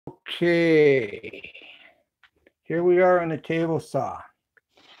Okay, here we are on the table saw.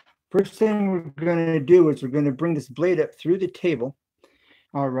 First thing we're going to do is we're going to bring this blade up through the table.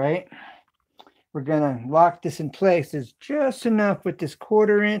 All right, we're going to lock this in place. There's just enough with this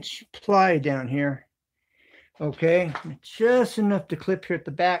 1/4-inch ply down here. Okay, just enough to clip here at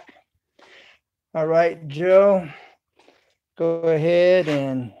the back. All right, Joe, go ahead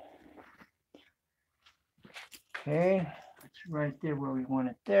and, okay, it's right there where we want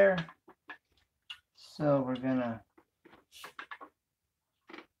it there. So we're gonna,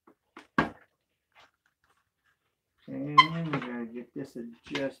 okay, we gotta get this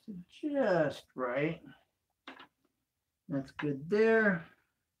adjusted just right. That's good there.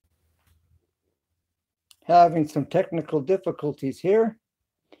 Having some technical difficulties here.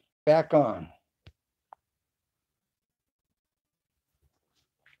 Back on.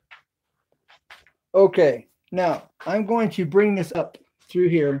 Okay, now I'm going to bring this up through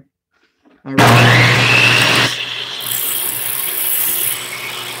here. All right.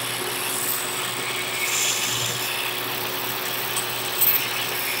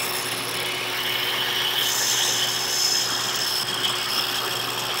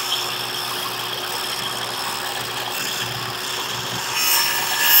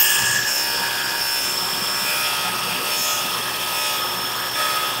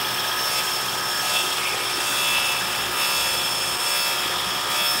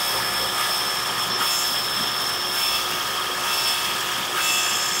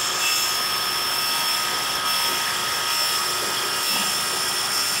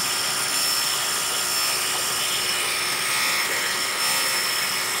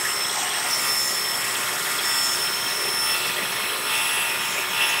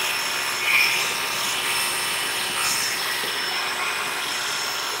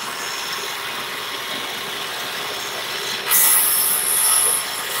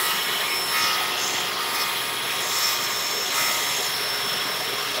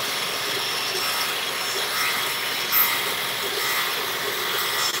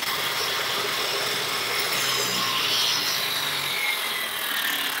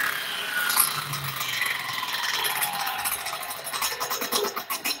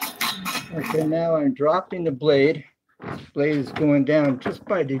 Okay, now I'm dropping the blade. This blade is going down just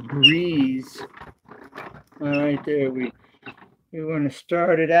by degrees. All right, there we want to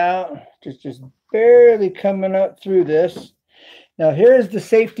start it out just barely coming up through this. Now here's the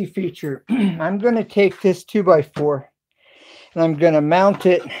safety feature. I'm going to take this 2x4 and I'm going to mount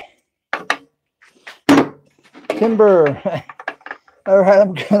it. Timber. All right,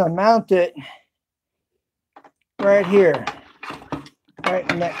 I'm going to mount it right here,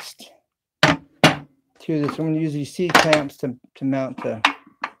 right next to this. I'm going to use these C-clamps to mount clamp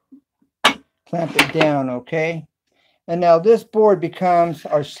it down, okay? And now this board becomes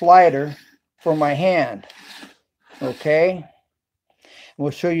our slider for my hand, okay? We'll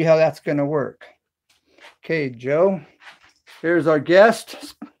show you how that's going to work. Okay, Joe, here's our guest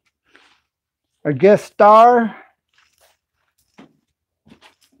star.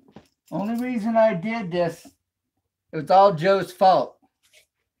 Only reason I did this, it was all Joe's fault.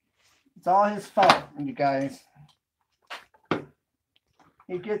 It's all his fault, you guys.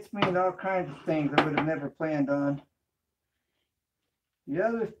 He gets me in all kinds of things I would have never planned on. The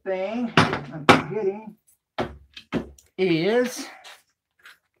other thing I'm forgetting is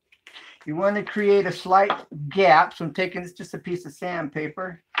you want to create a slight gap. So I'm taking this, just a piece of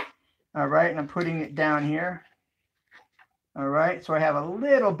sandpaper. All right, and I'm putting it down here. All right, so I have a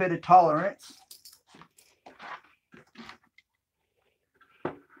little bit of tolerance.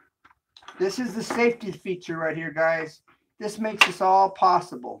 This is the safety feature right here, guys. This makes this all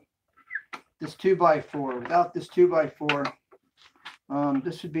possible. This 2x4. Without this 2x4,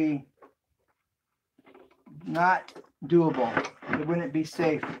 this would be not doable. It wouldn't be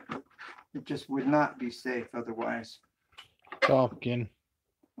safe. It just would not be safe otherwise. Talking.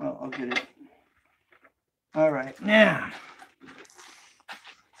 Well, I'll get it. All right, now.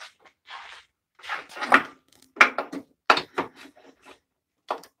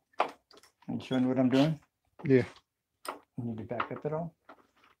 You showing what I'm doing? Yeah. You need to back up at all?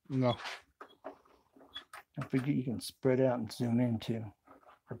 No. I forget you can spread out and zoom in too,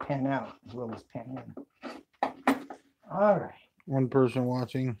 or pan out as well as pan in. All right. One person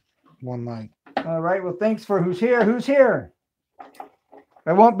watching, one night. All right. Well, thanks for who's here. Who's here?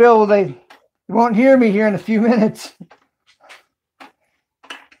 I won't be able to. You won't hear me here in a few minutes.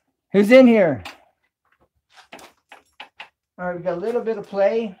 Who's in here? All right. We got a little bit of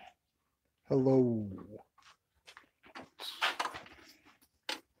play. Hello.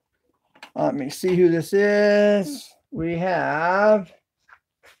 Let me see who this is. We have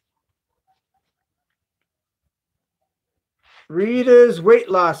Rita's weight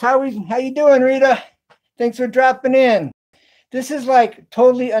loss. How you doing, Rita? Thanks for dropping in. This is like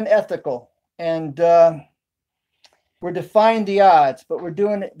totally unethical, and we're defying the odds, but we're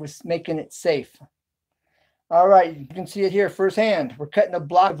doing it. We're making it safe. All right, you can see it here firsthand. We're cutting a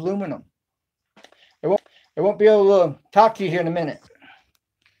block of aluminum. I won't be able to talk to you here in a minute.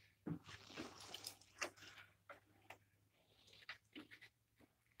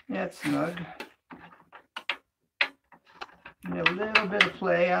 That's snug. And a little bit of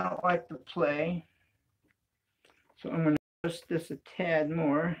play. I don't like the play. So I'm going to adjust this a tad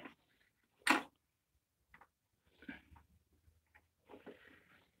more.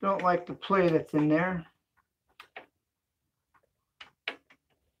 Don't like the play that's in there.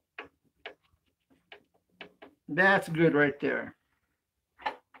 That's good right there.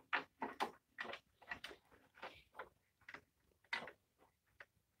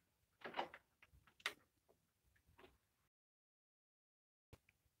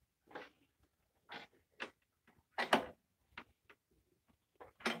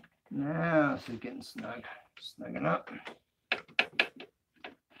 Now this is getting snug. Snugging up.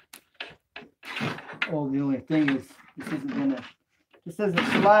 Oh, the only thing is this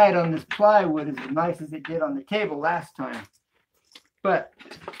doesn't slide on this plywood as nice as it did on the table last time. But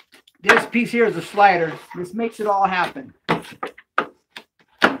this piece here is a slider. This makes it all happen.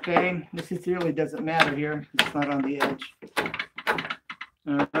 Okay, this really doesn't matter here. It's not on the edge.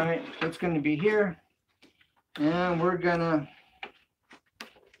 All right, so it's going to be here. And we're going to...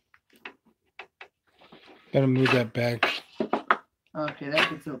 Gotta move that back. Okay, that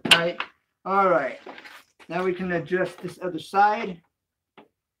gets so tight. All right, now we can adjust this other side.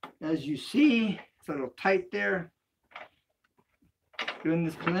 As you see, it's a little tight there. Doing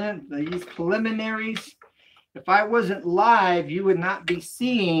these preliminaries. If I wasn't live, you would not be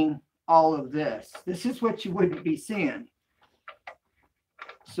seeing all of this. This is what you wouldn't be seeing.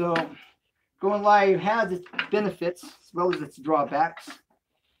 So going live has its benefits as well as its drawbacks.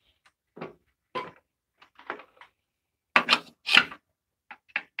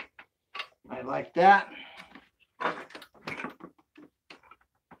 I like that. I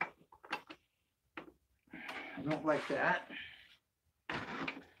don't like that.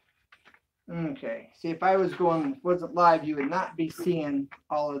 Okay, see, if I wasn't live, you would not be seeing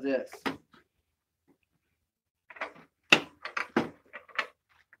all of this.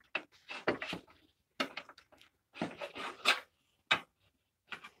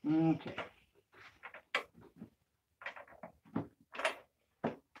 Okay.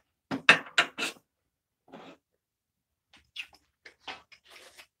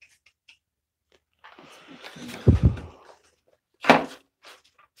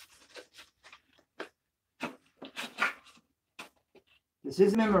 This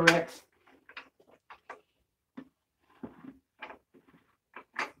is Memorex.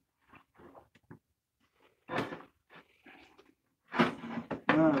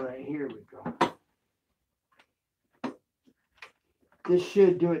 All right, here we go. This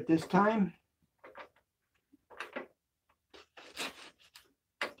should do it this time.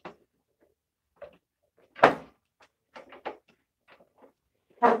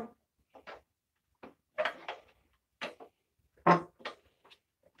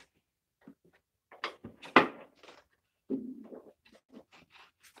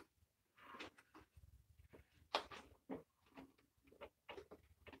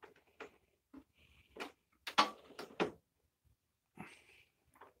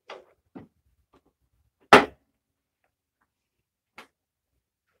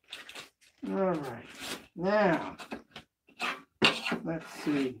 All right, now let's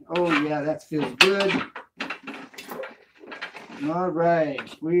see. Oh yeah, that feels good. All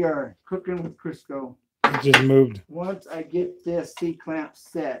right, we are cooking with Crisco. It just moved. Once I get this C-clamp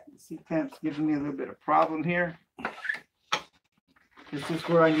set, the C-clamp's giving me a little bit of problem here. This is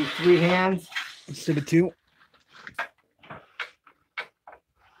where I need 3 hands instead of 2.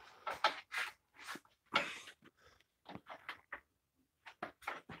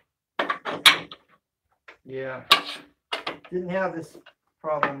 Yeah, didn't have this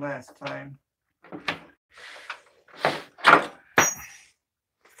problem last time.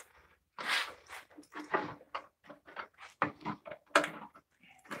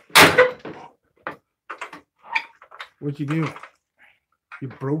 What'd you do? You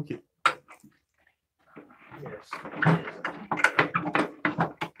broke it. Yes.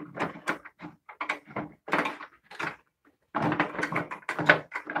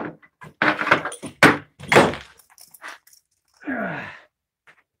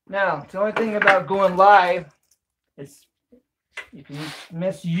 Now, the only thing about going live is it can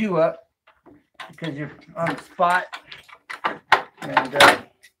mess you up because you're on the spot. And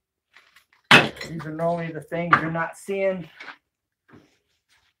these are normally the things you're not seeing.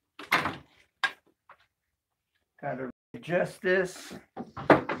 Got to adjust this.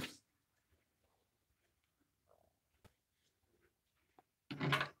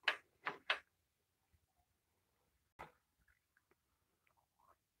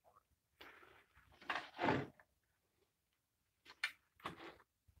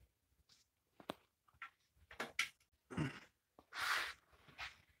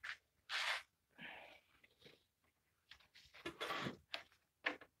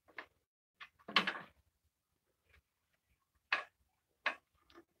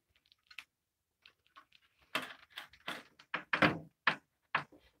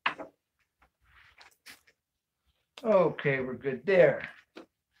 Okay, we're good there.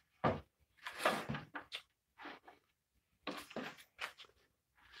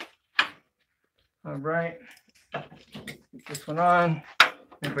 All right, get this one on.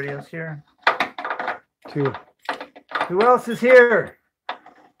 Anybody else here? 2. Who else is here?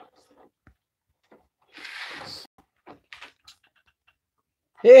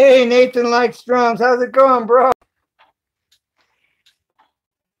 Hey, Nathan likes drums. How's it going, bro?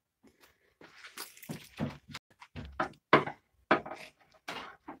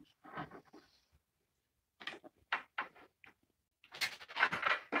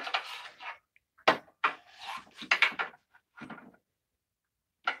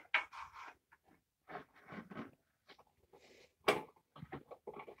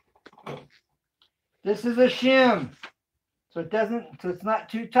 This is a shim, so it's not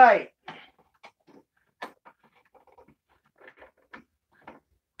too tight.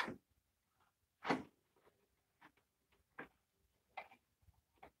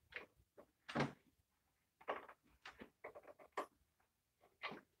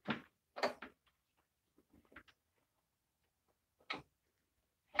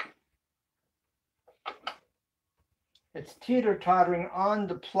 It's teeter-tottering on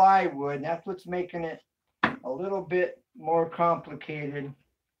the plywood, and that's what's making it a little bit more complicated,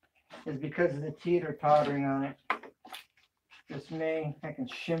 is because of the teeter-tottering on it. I can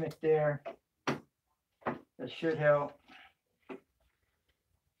shim it there. That should help.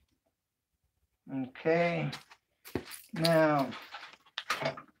 Okay, now.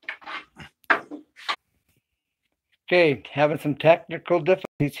 Okay, having some technical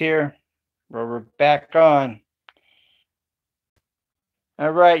difficulties here, but we're back on. All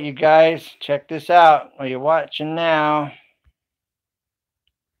right, you guys, check this out. Are you watching now?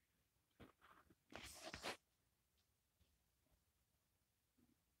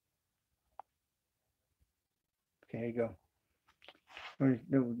 Okay, here you go.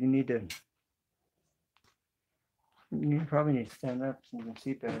 You need to. You probably need to stand up so you can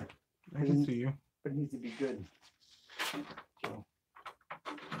see better. I can see you. But it needs to be good. So.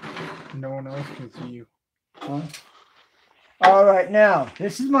 No one else can see you. Huh? All right, now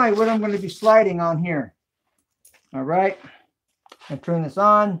this is what I'm going to be sliding on here. All right, I turn this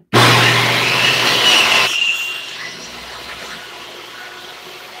on.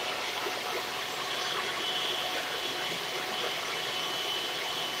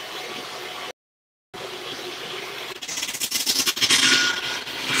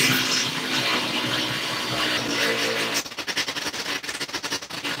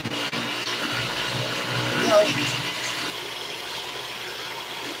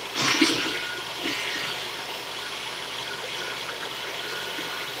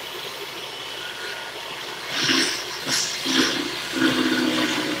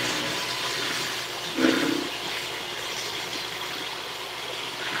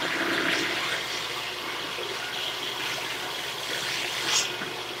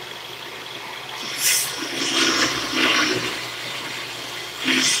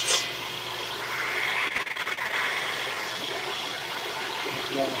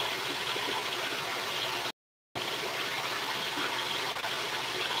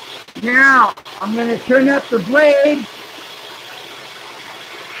 Now, I'm going to turn up the blade.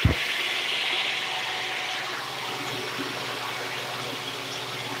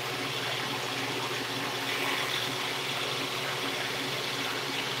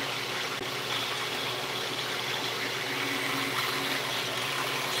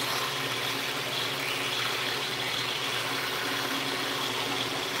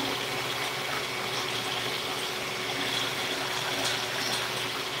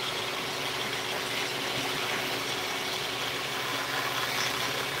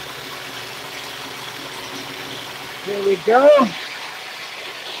 There we go.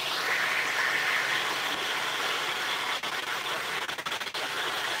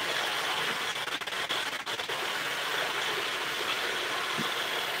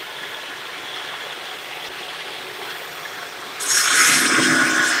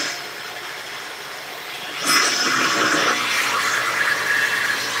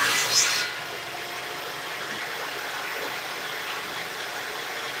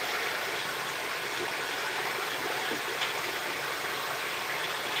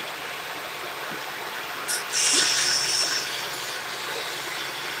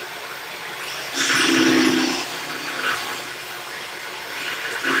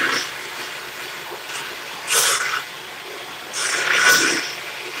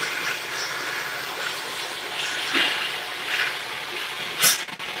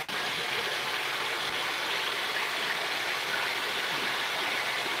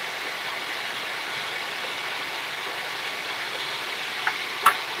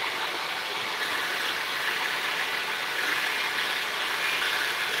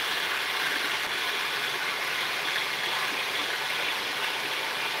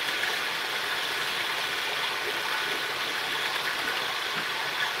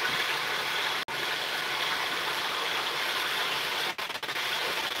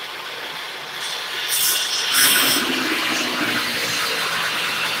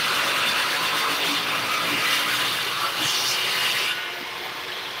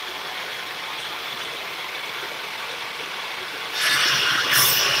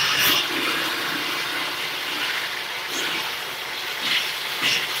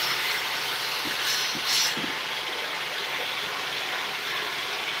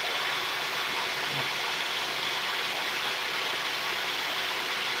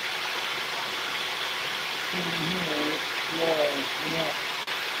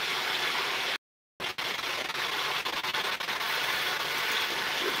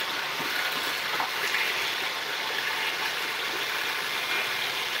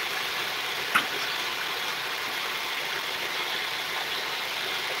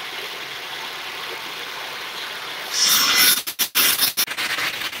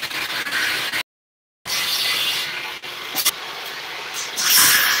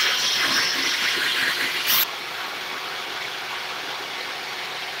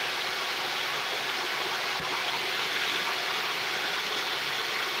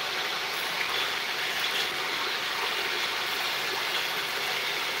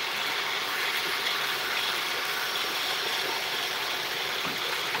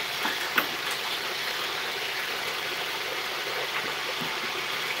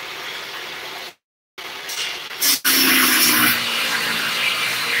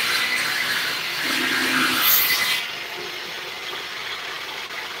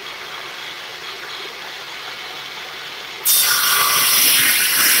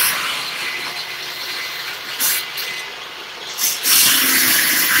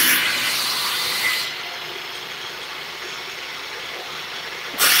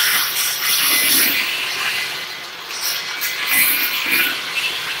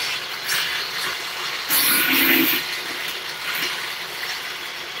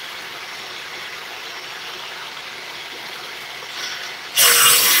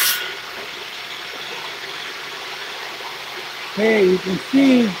 Hey, you can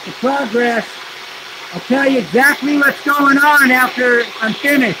see the progress. I'll tell you exactly what's going on after I'm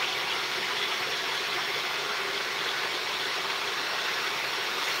finished.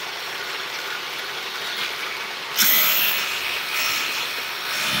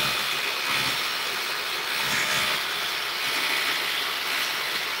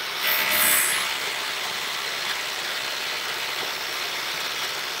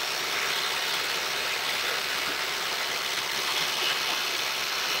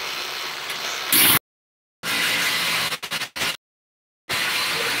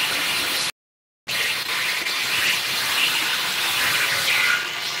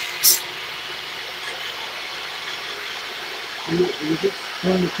 Is it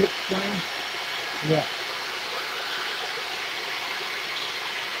going to kick down? Yeah.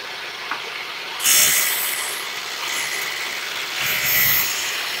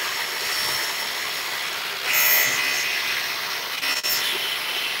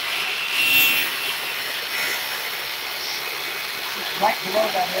 Right below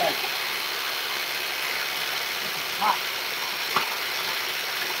that edge. Hot.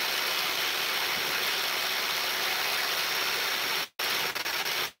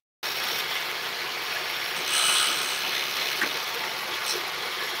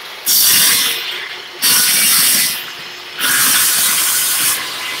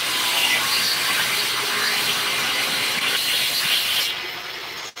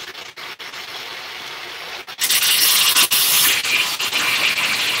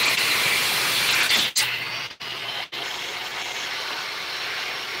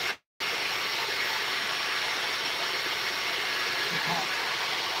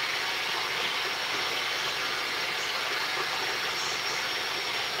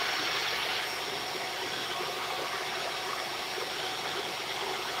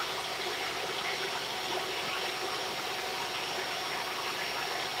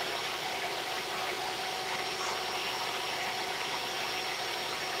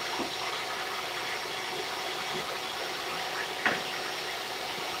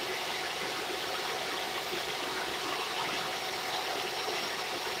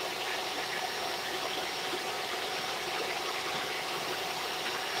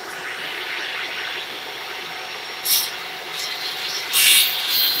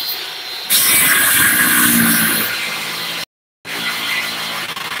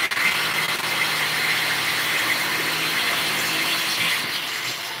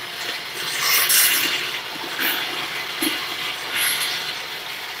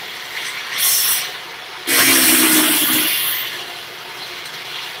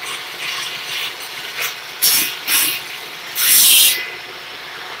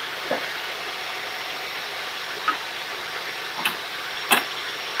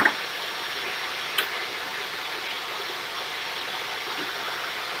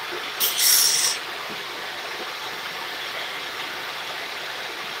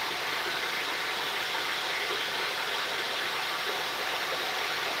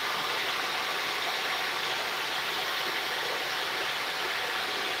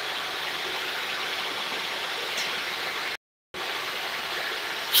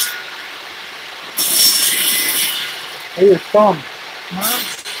 Or your thumb.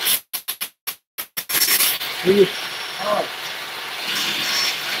 Huh? Or your, oh.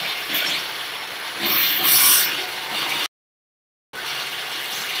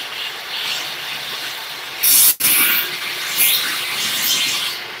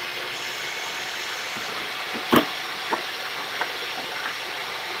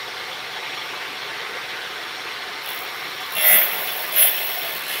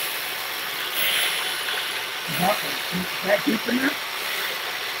 Is that deep enough?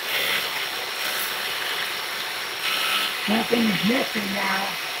 Nothing is missing now.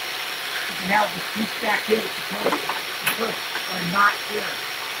 You can have the piece back here to push or not here. You know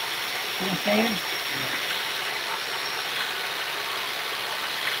what I'm saying?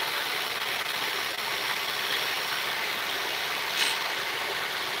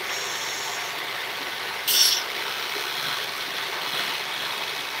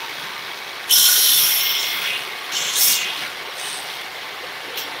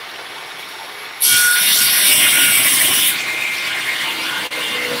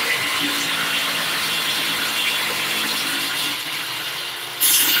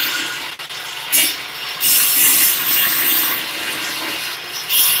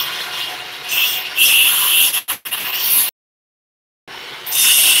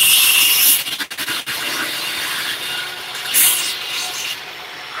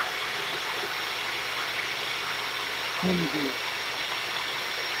 Let me do it.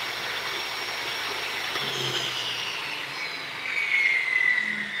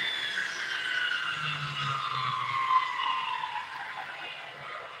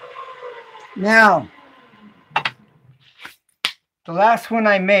 Now, the last one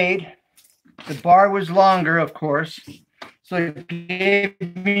I made, the bar was longer, of course, so it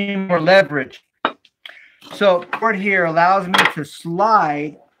gave me more leverage. So the board here allows me to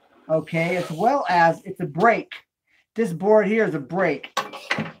slide, okay, as well as it's a brake. This board here is a brake.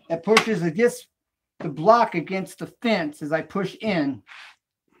 It pushes against the block against the fence as I push in.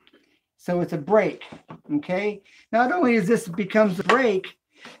 So it's a brake, okay? Not only is this becomes a brake,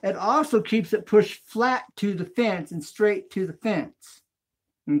 it also keeps it pushed flat to the fence and straight to the fence,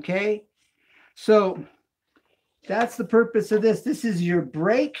 okay? So that's the purpose of this. This is your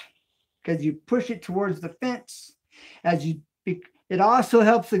brake because you push it towards the fence. It also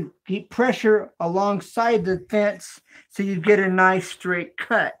helps to keep pressure alongside the fence so you get a nice straight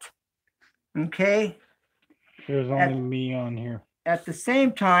cut. Okay? There's only me on here. At the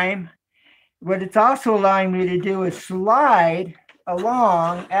same time, what it's also allowing me to do is slide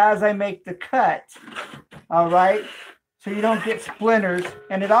along as I make the cut. All right? So you don't get splinters.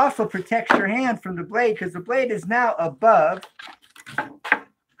 And it also protects your hand from the blade because the blade is now above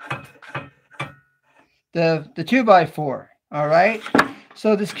the 2x4. All right,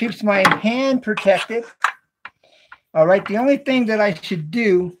 so this keeps my hand protected. All right, the only thing that I should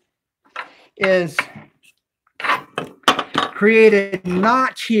do is create a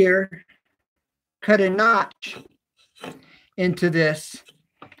notch here, cut a notch into this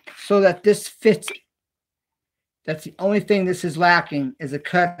so that this fits. That's the only thing this is lacking, is a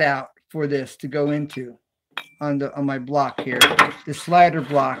cutout for this to go into on my block here, the slider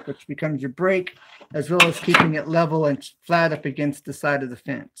block, which becomes your brake, as well as keeping it level and flat up against the side of the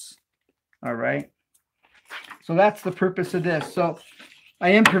fence. All right. So that's the purpose of this. So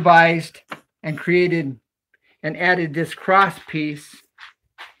I improvised and created and added this cross piece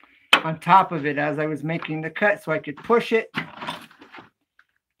on top of it as I was making the cut so I could push it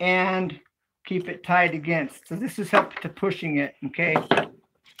and keep it tied against. So this is help to pushing it, okay? And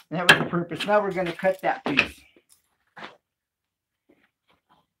that was the purpose. Now we're going to cut that piece.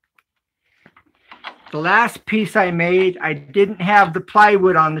 The last piece I made, I didn't have the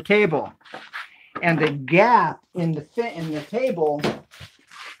plywood on the table. And the gap in the table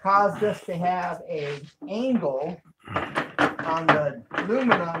caused us to have an angle on the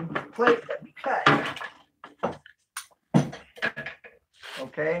aluminum plate that we cut.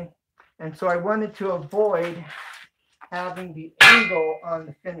 Okay? And so I wanted to avoid having the angle on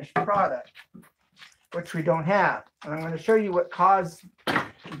the finished product, which we don't have. And I'm going to show you what caused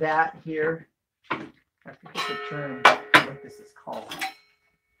that here. I forget the term, what this is called.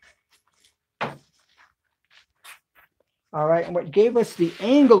 All right, and what gave us the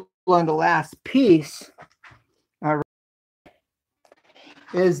angle on the last piece, all right,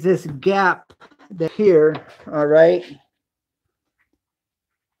 is this gap here, all right?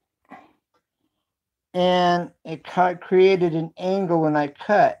 And it created an angle when I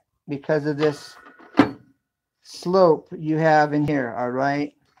cut because of this slope you have in here, all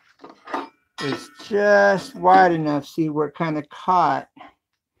right? It's just wide enough, see where it kind of caught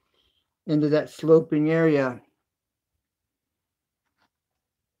into that sloping area.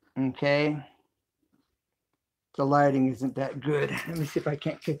 Okay. The lighting isn't that good. Let me see if I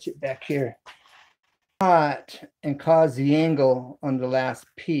can't catch it back here. And cause the angle on the last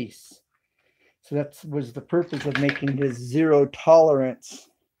piece. So that was the purpose of making this 0 tolerance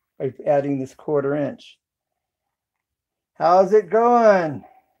by adding this 1/4 inch. How's it going?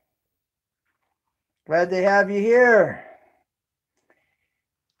 Glad to have you here.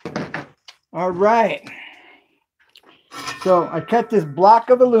 All right. So I cut this block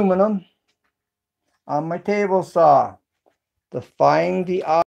of aluminum on my table saw, defying the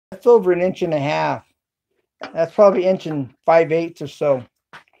odds. That's over 1.5 inches. That's probably 1 5/8 or so.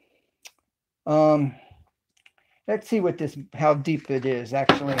 Let's see what this, how deep it is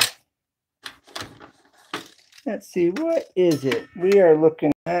actually. Let's see, what is it? We are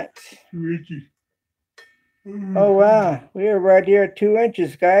looking at. Oh wow, we are right here at 2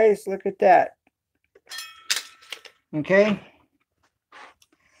 inches, guys. Look at that. Okay.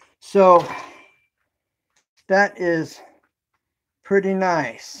 So that is pretty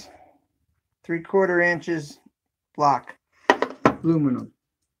nice. 3/4 inches block aluminum.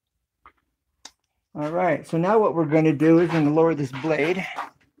 All right, so now what we're going to do is going to lower this blade.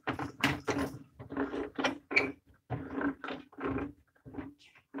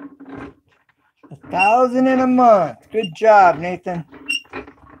 $1,000 in a month. Good job, Nathan.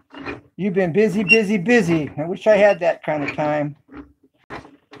 You've been busy, busy, busy. I wish I had that kind of time.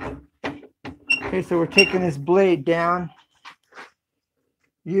 Okay, so we're taking this blade down.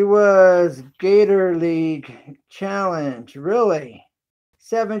 You was Gator League Challenge, really?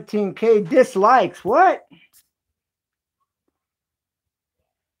 17K dislikes, what?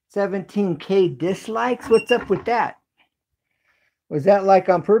 17K dislikes? What's up with that? Was that like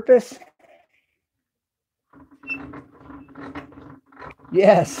on purpose?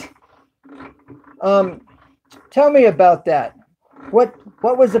 Yes. Tell me about that. What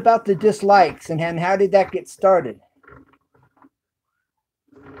was about the dislikes and how did that get started?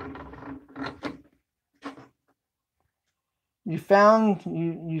 You found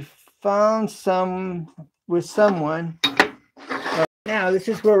some with someone. Now this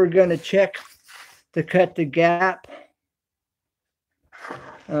is where we're going to check to cut the gap.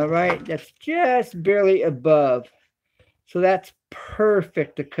 All right, that's just barely above. So that's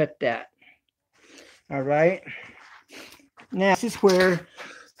perfect to cut that. All right. Now this is where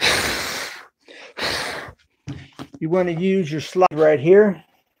you want to use your slide right here.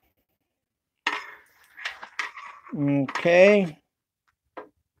 Okay.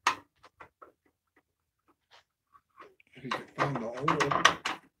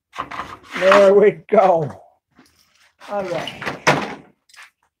 There we go. All right.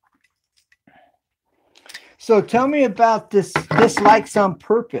 So tell me about this dislikes on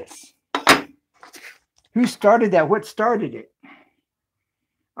purpose. Who started that? What started it?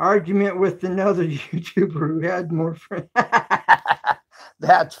 Argument with another YouTuber who had more friends.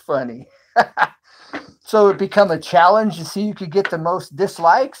 That's funny. So it become a challenge to see who could get the most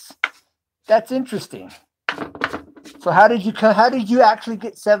dislikes? That's interesting. So how did you actually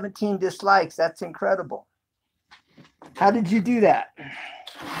get 17 dislikes? That's incredible. How did you do that?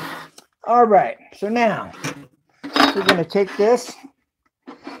 All right. So now we're going to take this.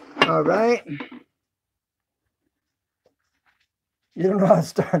 All right. You don't know how to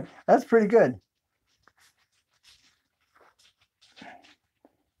start. That's pretty good.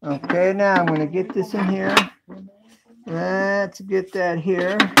 Okay, now I'm going to get this in here. Let's get that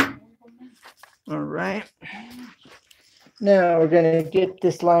here. All right. Now we're going to get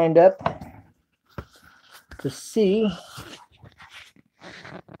this lined up to see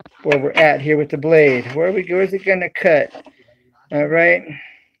where we're at here with the blade. Where's it going to cut? All right.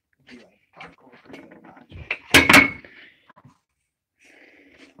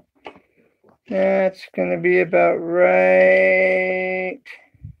 That's going to be about right.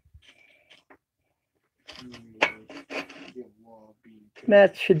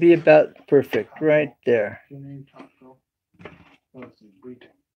 That should be about perfect right there.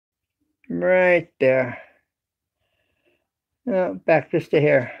 Right there. Oh, back just a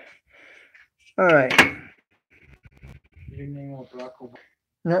hair. All right.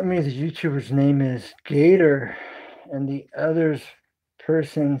 That means the YouTuber's name is Gator, and the other's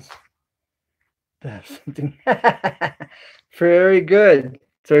person's something. Very good.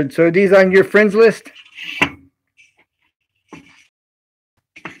 So these on your friends list?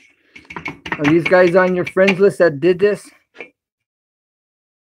 Are these guys on your friends list that did this?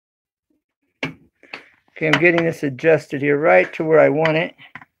 Okay, I'm getting this adjusted here right to where I want it.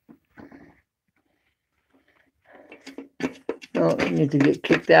 Oh, I need to get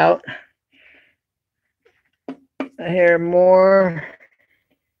kicked out. A hair more.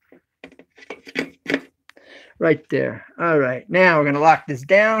 Right there. All right. Now we're going to lock this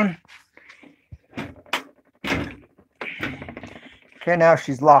down. Okay, now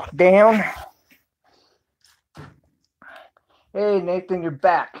she's locked down. Hey, Nathan, you're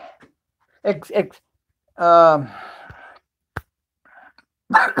back.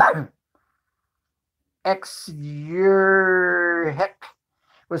 Your heck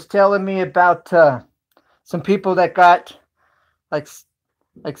was telling me about some people that got like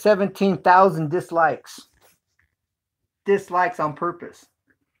 17,000 dislikes. Dislikes on purpose.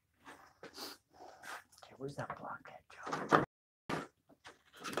 Okay, where's that block at, Joe?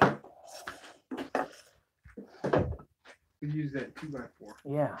 We use that 2x4.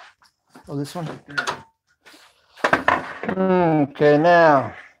 Yeah. Oh, this one? Okay,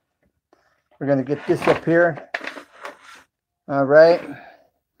 now we're going to get this up here. All right.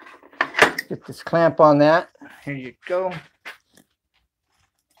 Get this clamp on that. Here you go.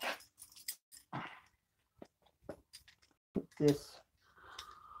 Get this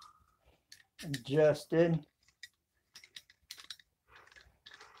adjusted.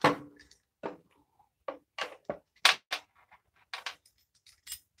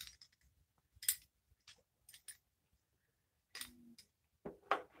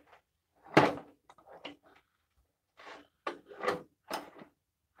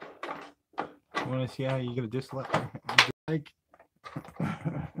 You want to see how you get a dislike?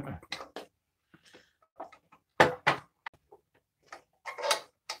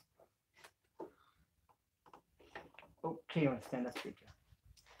 Okay, I want to stand up here.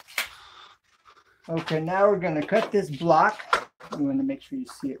 Okay, now we're going to cut this block. You want to make sure you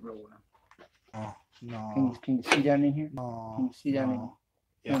see it real well. Oh, no. Can you see down in here? No. Can you see down in no.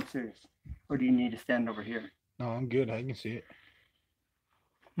 here? Yeah. I'm serious. Or do you need to stand over here? No, I'm good. I can see it.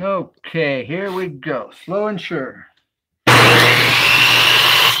 Okay, here we go. Slow and sure.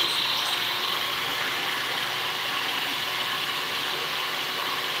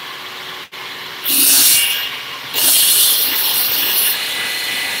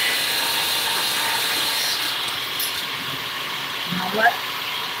 What?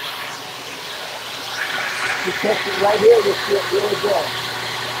 You catch it right here, you'll see it really good.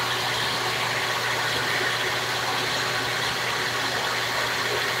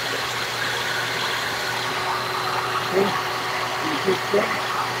 See? You see it?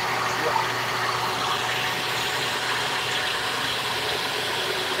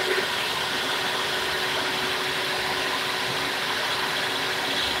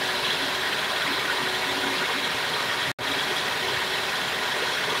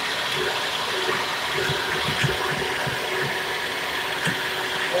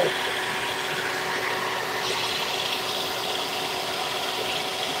 Yeah.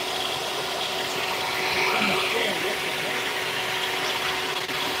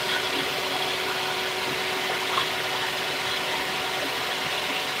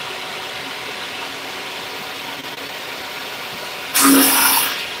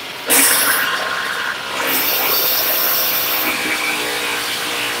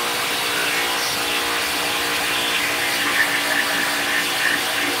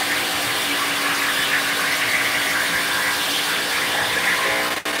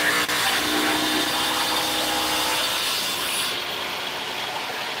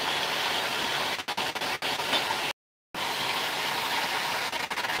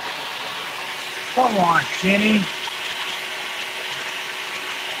 Come on, Kenny.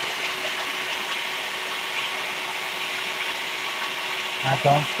 Now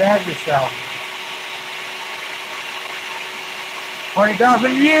don't stab yourself.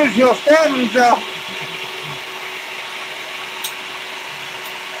 20,000 years, he'll stab himself.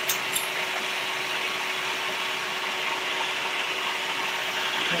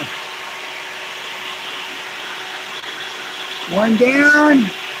 One down.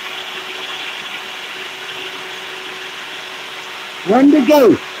 One to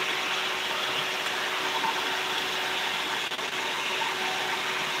go.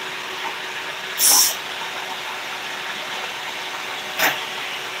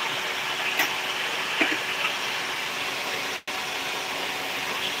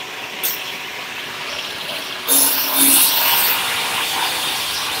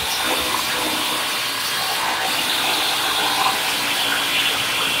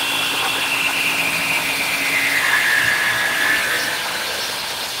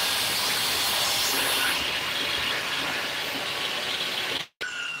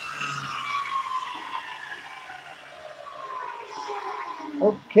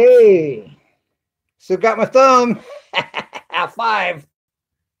 Okay. Still got my thumb. Five.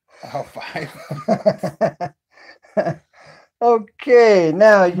 Oh, 5. Okay,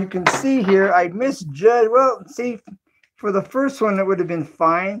 now you can see here, I misjudged. Well, see, for the first one, it would have been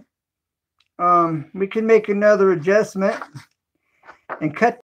fine. We can make another adjustment and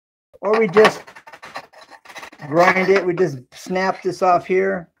cut, or we just grind it. We just snap this off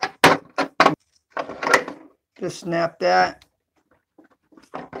here. Just snap that.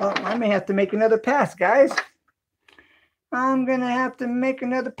 Oh, I may have to make another pass, guys. I'm going to have to make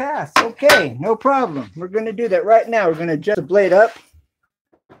another pass. Okay, no problem. We're going to do that right now. We're going to adjust the blade up.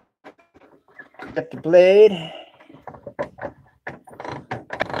 Get the blade.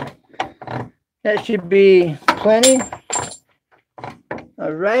 That should be plenty.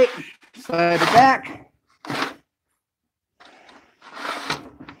 All right, slide it back.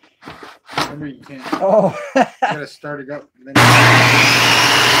 Remember, you can't. Oh, You gotta start it up. And then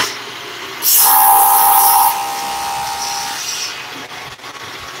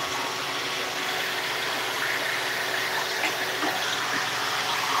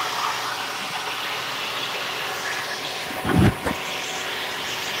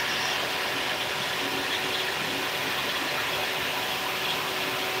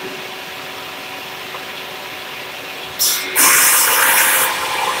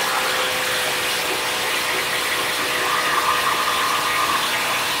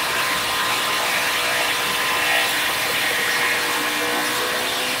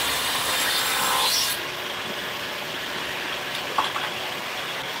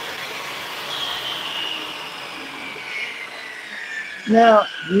now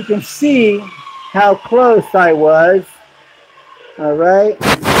you can see how close I was. All right,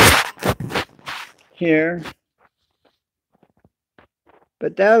 here.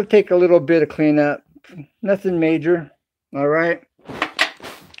 But that'll take a little bit of cleanup. Nothing major. All right.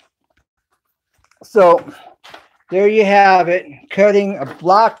 So there you have it. Cutting a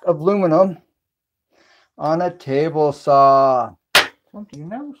block of aluminum on a table saw. something you're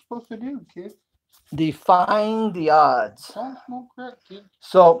never supposed to do, kid. Defying the odds. Don't smoke crack, kid.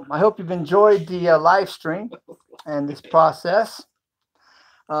 So I hope you've enjoyed the live stream and this process.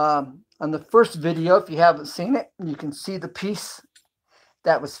 On the first video, if you haven't seen it, you can see the piece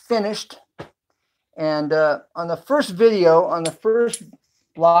that was finished. And on the first video, on the first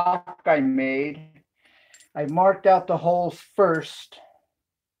block I made, I marked out the holes first.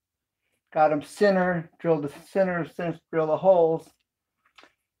 Got them center, drilled the center, drill the holes.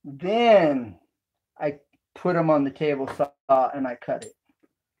 Then I put them on the table saw and I cut it.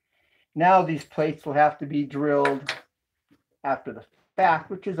 Now these plates will have to be drilled after the fact,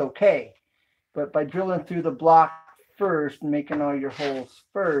 which is okay. But by drilling through the block first and making all your holes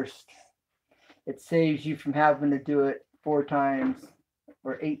first, it saves you from having to do it 4 times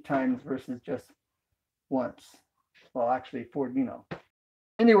or 8 times versus just once. Well, actually 4, you know.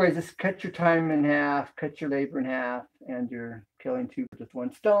 Anyways, just cut your time in half, cut your labor in half, and you're killing 2 birds with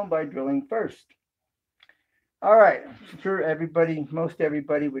 1 stone by drilling first. All right, I'm sure everybody, most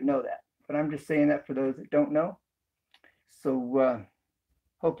everybody would know that, but I'm just saying that for those that don't know. So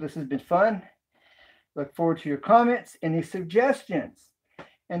hope this has been fun. Look forward to your comments, any suggestions.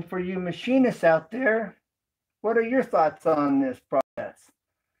 And for you machinists out there, what are your thoughts on this process?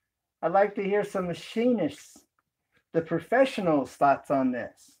 I'd like to hear some machinists, the professionals' thoughts on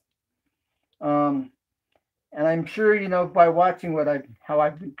this. And I'm sure, you know, by watching how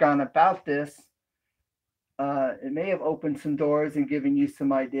I've gone about this, it may have opened some doors and given you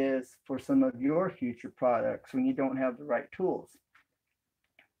some ideas for some of your future products when you don't have the right tools.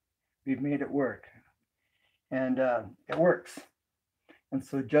 We've made it work, and it works. And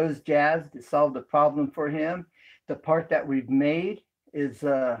so Joe's jazzed to solve the problem for him. The part that we've made is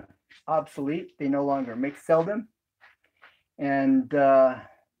obsolete. They no longer sell them. And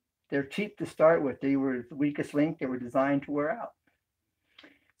they're cheap to start with. They were the weakest link. They were designed to wear out.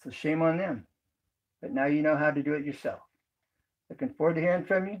 So shame on them. But now you know how to do it yourself. Looking forward to hearing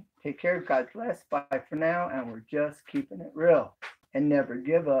from you. Take care. God bless. Bye for now. And we're just keeping it real. And never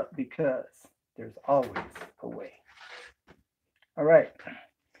give up, because there's always a way. All right.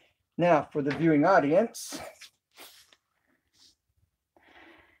 Now for the viewing audience.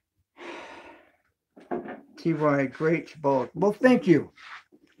 TY, great both. Well, thank you.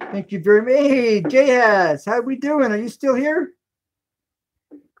 Thank you very much. Hey, Jayaz, how we doing? Are you still here?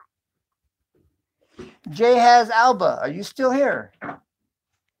 Jayaz Alba, are you still here?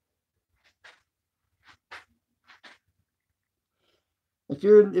 If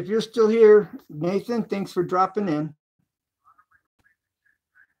you're still here, Nathan, thanks for dropping in.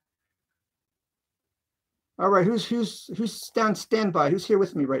 All right, who's down standby? Who's here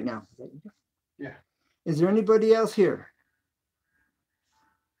with me right now? Yeah. Is there anybody else here?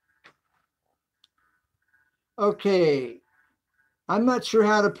 Okay. I'm not sure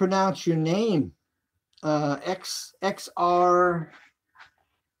how to pronounce your name. XR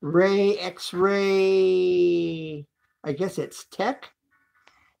Ray, X-Ray. I guess it's Tech.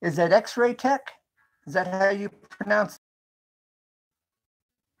 Is that X-Ray Tech? Is that how you pronounce it?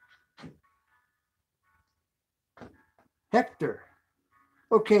 Hector.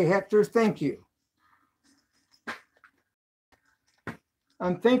 Okay, Hector, thank you.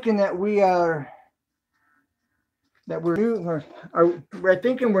 I'm thinking that we're new, we're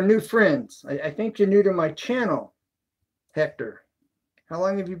thinking we're new friends. I think you're new to my channel, Hector. How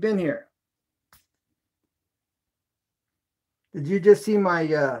long have you been here? Did you just see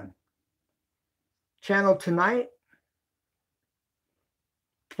my channel tonight?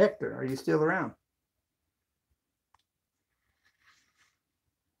 Hector, are you still around?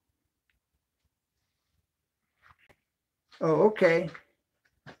 Oh, okay.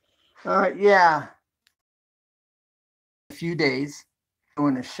 All right, yeah. A few days,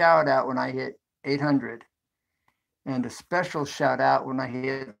 doing a shout out when I hit 800 and a special shout out when I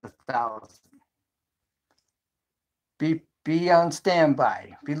hit 1,000. Be on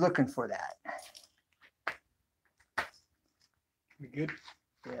standby. Be looking for that. We good?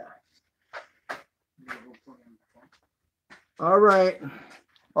 Yeah. All right.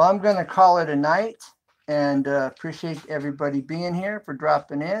 Well, I'm going to call it a night and appreciate everybody being here for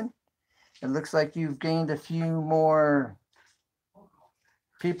dropping in. It looks like you've gained a few more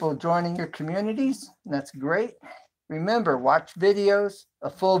people joining your communities. And that's great. Remember, watch videos, a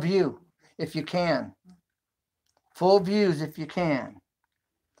full view if you can. Full views if you can.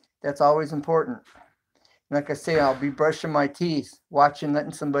 That's always important. Like I say, I'll be brushing my teeth,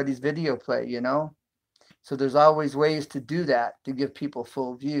 letting somebody's video play, you know? So there's always ways to do that, to give people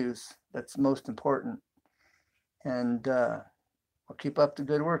full views. That's most important. And I'll keep up the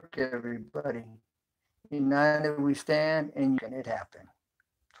good work, everybody. United we stand, and you can it happen.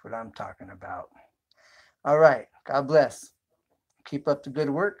 That's what I'm talking about. All right. God bless. Keep up the good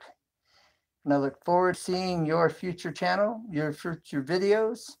work. And I look forward to seeing your future channel, your future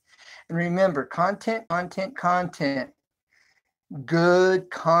videos. And remember, content. Good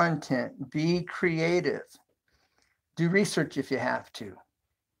content. Be creative. Do research if you have to.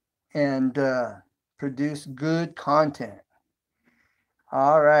 And produce good content.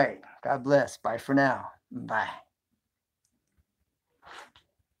 All right. God bless. Bye for now. Bye.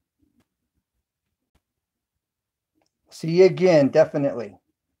 See you again, definitely.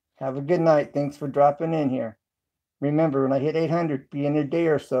 Have a good night. Thanks for dropping in here. Remember, when I hit 800, be in a day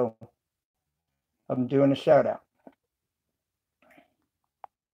or so. I'm doing a shout out.